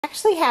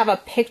Actually have a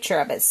picture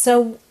of it.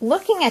 So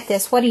looking at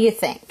this, what do you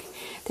think?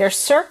 They're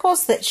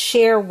circles that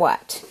share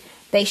what?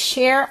 They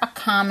share a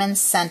common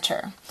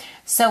center.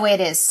 So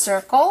it is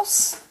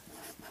circles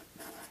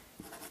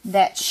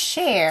that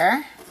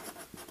share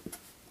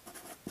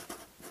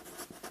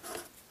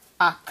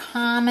a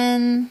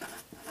common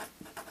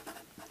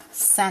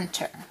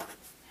center.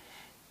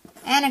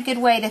 And a good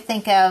way to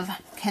think of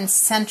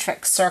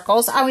concentric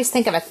circles, I always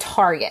think of a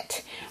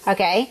target.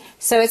 Okay,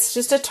 so it's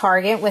just a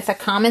target with a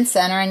common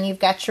center, and you've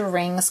got your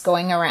rings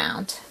going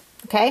around.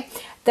 Okay,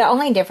 the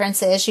only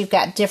difference is you've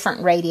got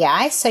different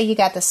radii. So you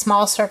got the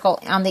small circle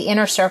on the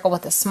inner circle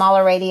with the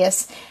smaller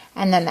radius,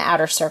 and then the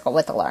outer circle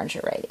with the larger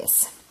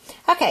radius.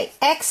 Okay,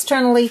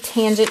 externally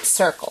tangent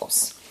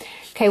circles.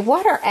 Okay,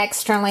 what are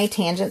externally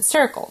tangent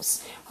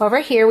circles? Over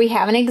here we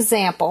have an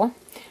example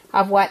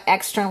of what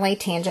externally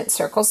tangent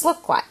circles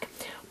look like.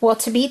 Well,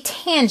 to be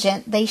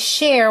tangent, they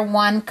share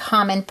one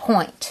common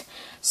point.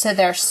 So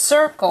they're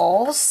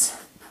circles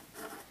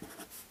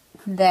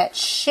that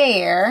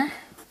share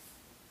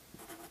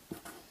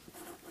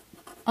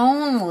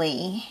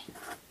only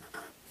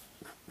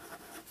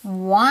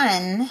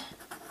one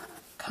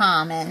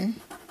common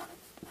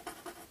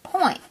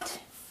point.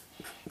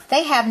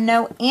 They have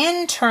no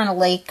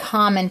internally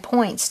common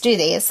points, do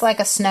they? It's like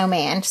a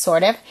snowman,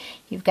 sort of.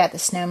 You've got the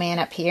snowman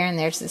up here, and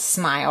there's the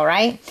smile,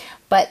 right?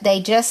 But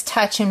they just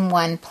touch in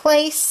one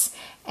place,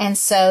 and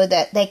so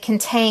that they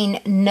contain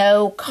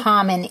no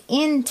common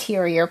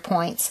interior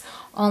points,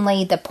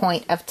 only the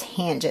point of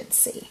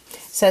tangency.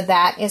 So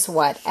that is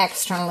what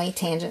externally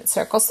tangent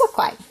circles look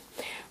like.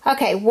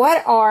 Okay,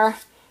 what are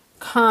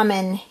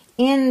common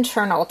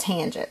internal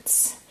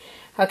tangents?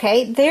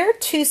 Okay, they're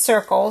two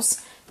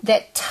circles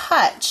that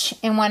touch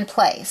in one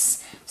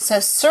place. So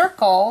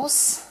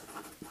circles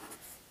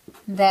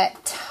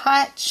that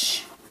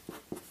touch,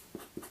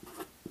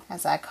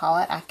 as I call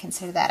it, I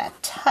consider that a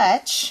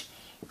touch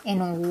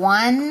in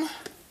one,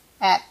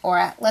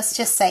 let's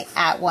just say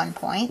at one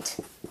point,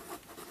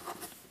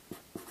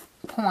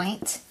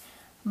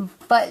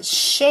 but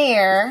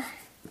share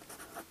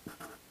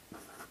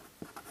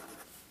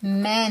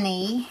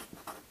many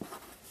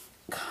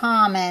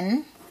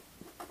common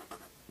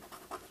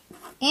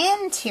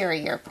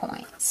interior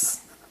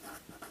points.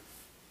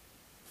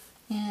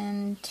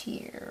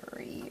 Interior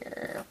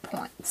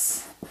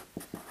points.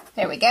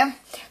 There we go.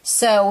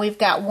 So we've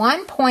got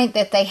one point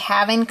that they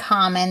have in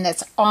common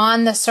that's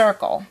on the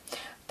circle,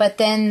 but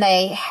then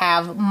they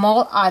have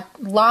a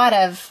lot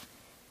of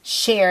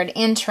shared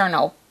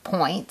internal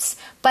points,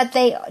 but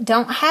they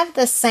don't have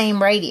the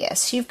same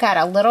radius. You've got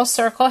a little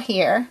circle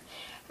here,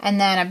 and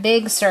then a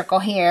big circle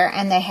here,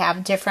 and they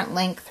have different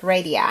length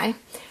radii,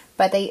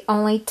 but they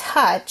only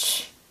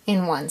touch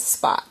in one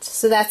spot.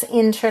 So that's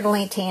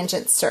internally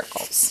tangent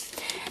circles.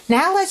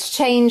 Now let's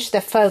change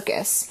the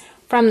focus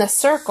from the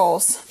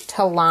circles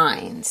to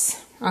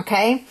lines.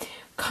 Okay,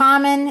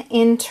 common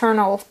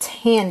internal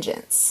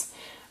tangents.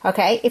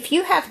 Okay, if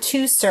you have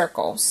two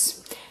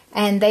circles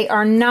and they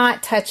are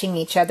not touching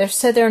each other,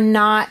 so they're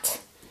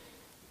not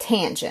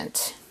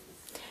tangent.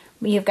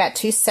 You've got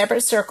two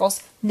separate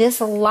circles.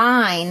 This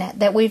line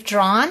that we've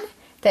drawn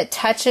that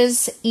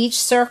touches each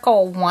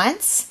circle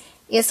once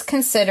is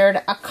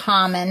considered a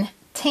common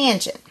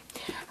tangent.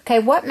 Okay,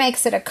 what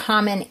makes it a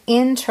common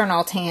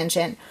internal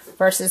tangent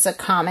versus a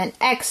common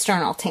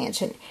external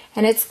tangent?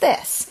 And it's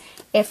this.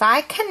 If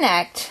I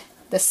connect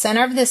the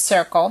center of this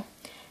circle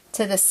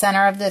to the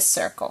center of this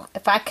circle,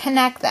 if I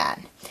connect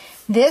that,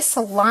 this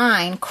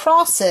line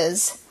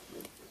crosses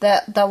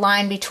the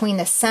line between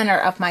the center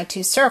of my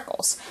two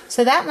circles.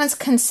 So that one's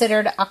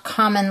considered a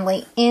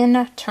commonly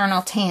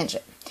internal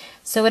tangent.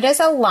 So it is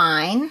a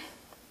line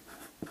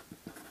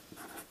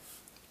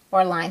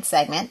or line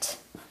segment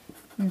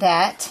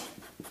that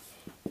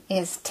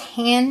is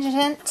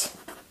tangent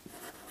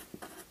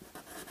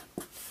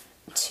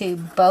to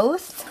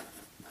both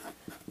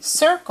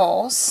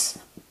circles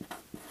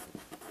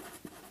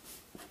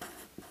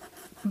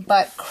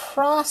but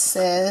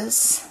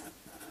crosses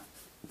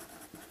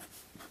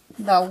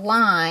the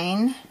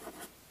line,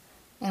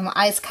 and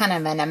it's kind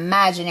of an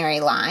imaginary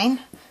line,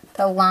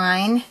 the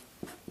line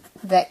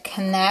that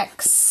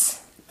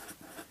connects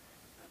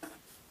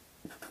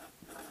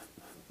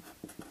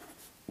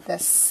the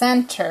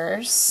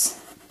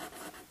centers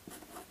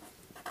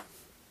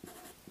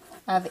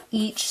of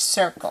each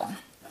circle.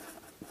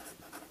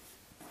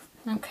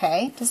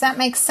 Okay, does that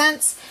make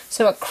sense?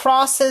 So it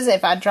crosses,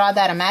 if I draw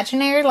that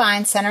imaginary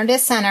line center to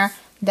center,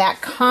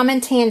 that common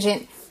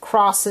tangent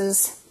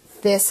crosses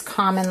this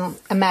common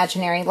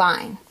imaginary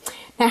line.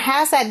 Now,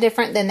 how's that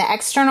different than the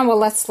external? Well,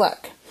 let's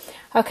look.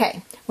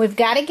 Okay, we've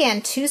got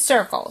again two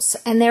circles,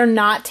 and they're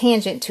not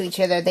tangent to each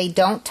other. They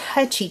don't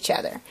touch each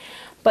other.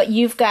 But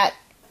you've got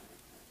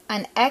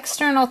an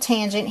external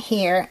tangent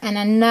here and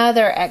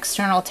another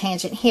external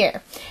tangent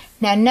here.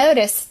 Now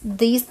notice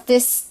these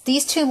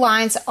two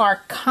lines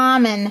are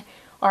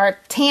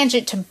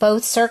tangent to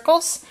both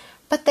circles,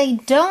 but they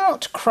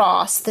don't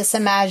cross this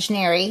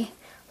imaginary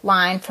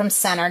line from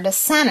center to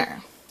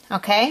center.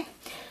 Okay,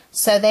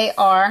 so they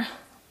are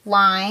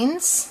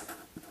lines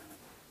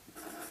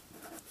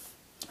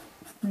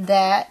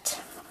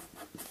that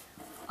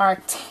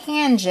are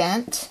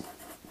tangent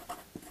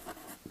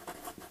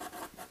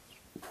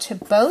to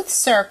both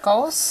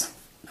circles,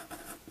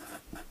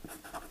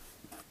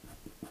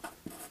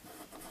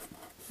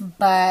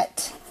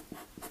 but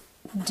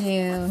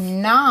do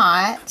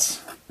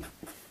not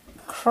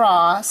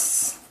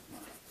cross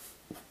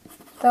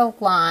the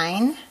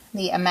line,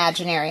 the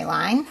imaginary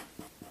line,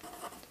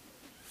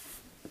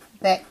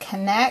 that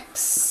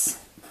connects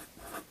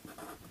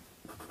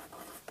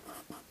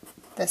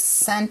the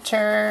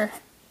center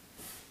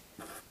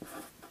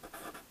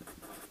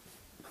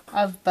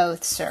of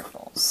both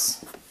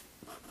circles.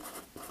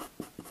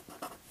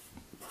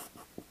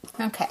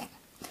 Okay,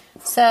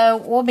 so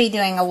we'll be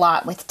doing a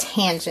lot with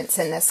tangents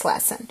in this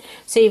lesson.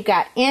 So you've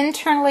got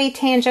internally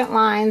tangent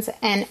lines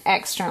and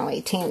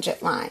externally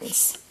tangent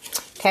lines.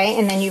 Okay,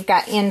 and then you've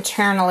got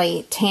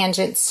internally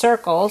tangent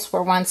circles,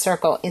 where one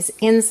circle is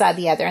inside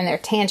the other and they're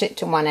tangent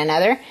to one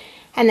another,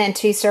 and then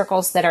two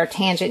circles that are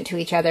tangent to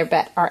each other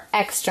but are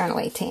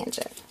externally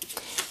tangent.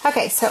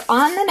 Okay, so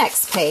on the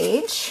next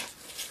page,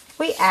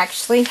 we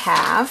actually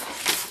have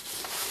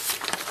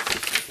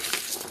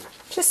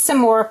just some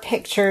more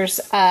pictures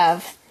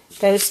of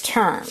those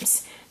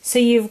terms. So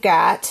you've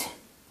got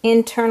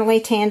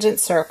internally tangent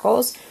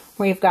circles,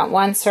 where you've got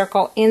one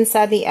circle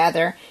inside the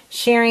other,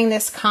 sharing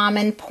this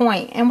common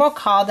point, and we'll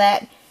call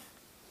that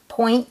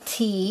point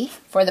T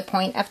for the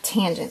point of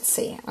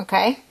tangency,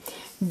 okay?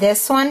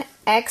 This one,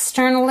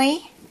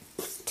 externally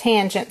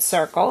tangent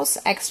circles,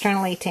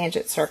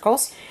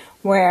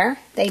 where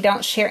they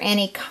don't share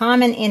any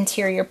common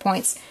interior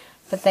points,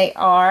 but they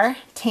are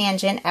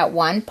tangent at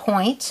one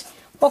point.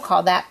 We'll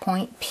call that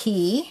point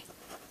P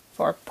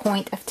for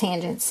point of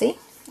tangency,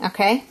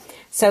 okay?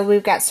 So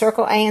we've got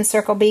circle A and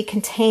circle B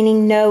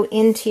containing no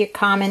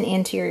common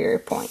interior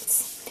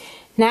points.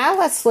 Now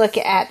let's look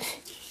at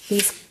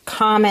these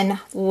common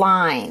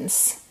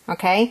lines,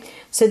 okay?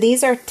 So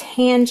these are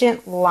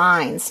tangent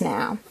lines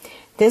now.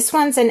 This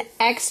one's an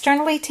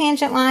externally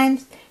tangent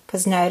line,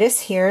 because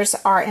notice here's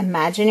our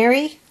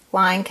imaginary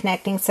line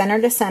connecting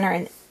center to center,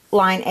 and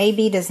line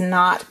AB does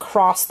not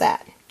cross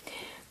that,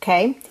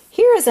 okay?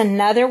 Here is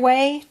another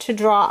way to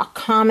draw a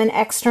common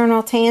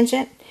external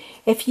tangent.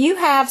 If you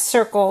have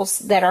circles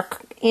that are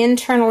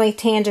internally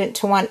tangent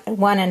to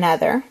one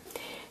another,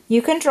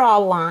 you can draw a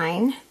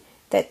line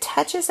that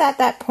touches at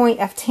that point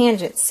of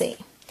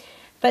tangency.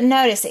 But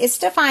notice it's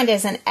defined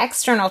as an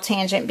external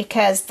tangent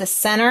because the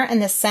center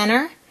and the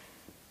center,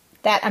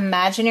 that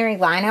imaginary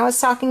line I was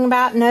talking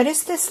about,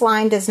 notice this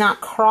line does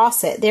not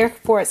cross it,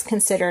 therefore it's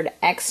considered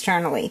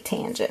externally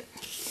tangent.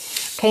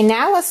 Okay,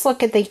 now let's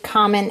look at the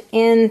common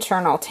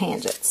internal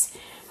tangents.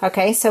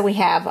 Okay, so we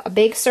have a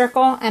big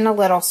circle and a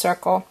little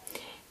circle,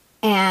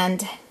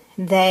 and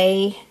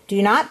they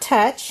do not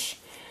touch,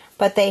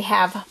 but they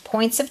have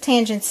points of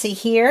tangency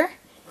here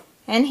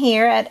and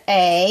here at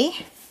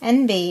A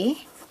and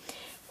B,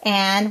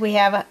 and we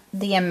have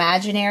the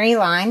imaginary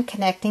line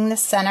connecting the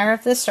center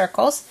of the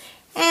circles,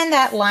 and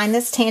that line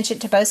that's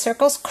tangent to both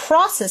circles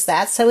crosses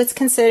that, so it's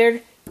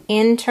considered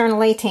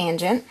internally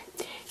tangent.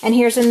 And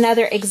here's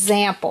another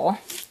example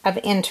of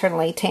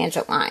internally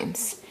tangent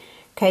lines.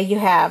 Okay, you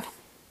have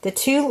the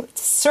two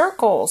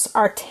circles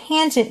are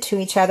tangent to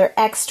each other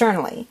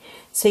externally.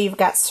 So you've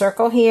got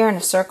circle here and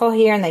a circle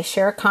here, and they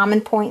share a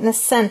common point in the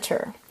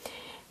center.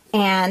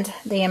 And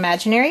the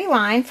imaginary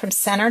line from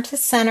center to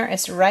center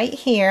is right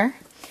here,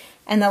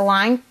 and the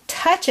line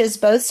touches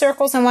both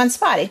circles in one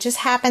spot. It just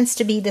happens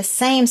to be the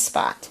same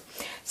spot.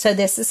 So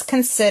this is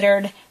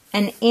considered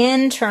an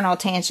internal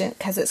tangent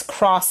because it's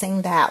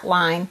crossing that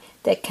line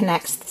that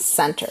connects the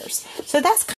centers. So that's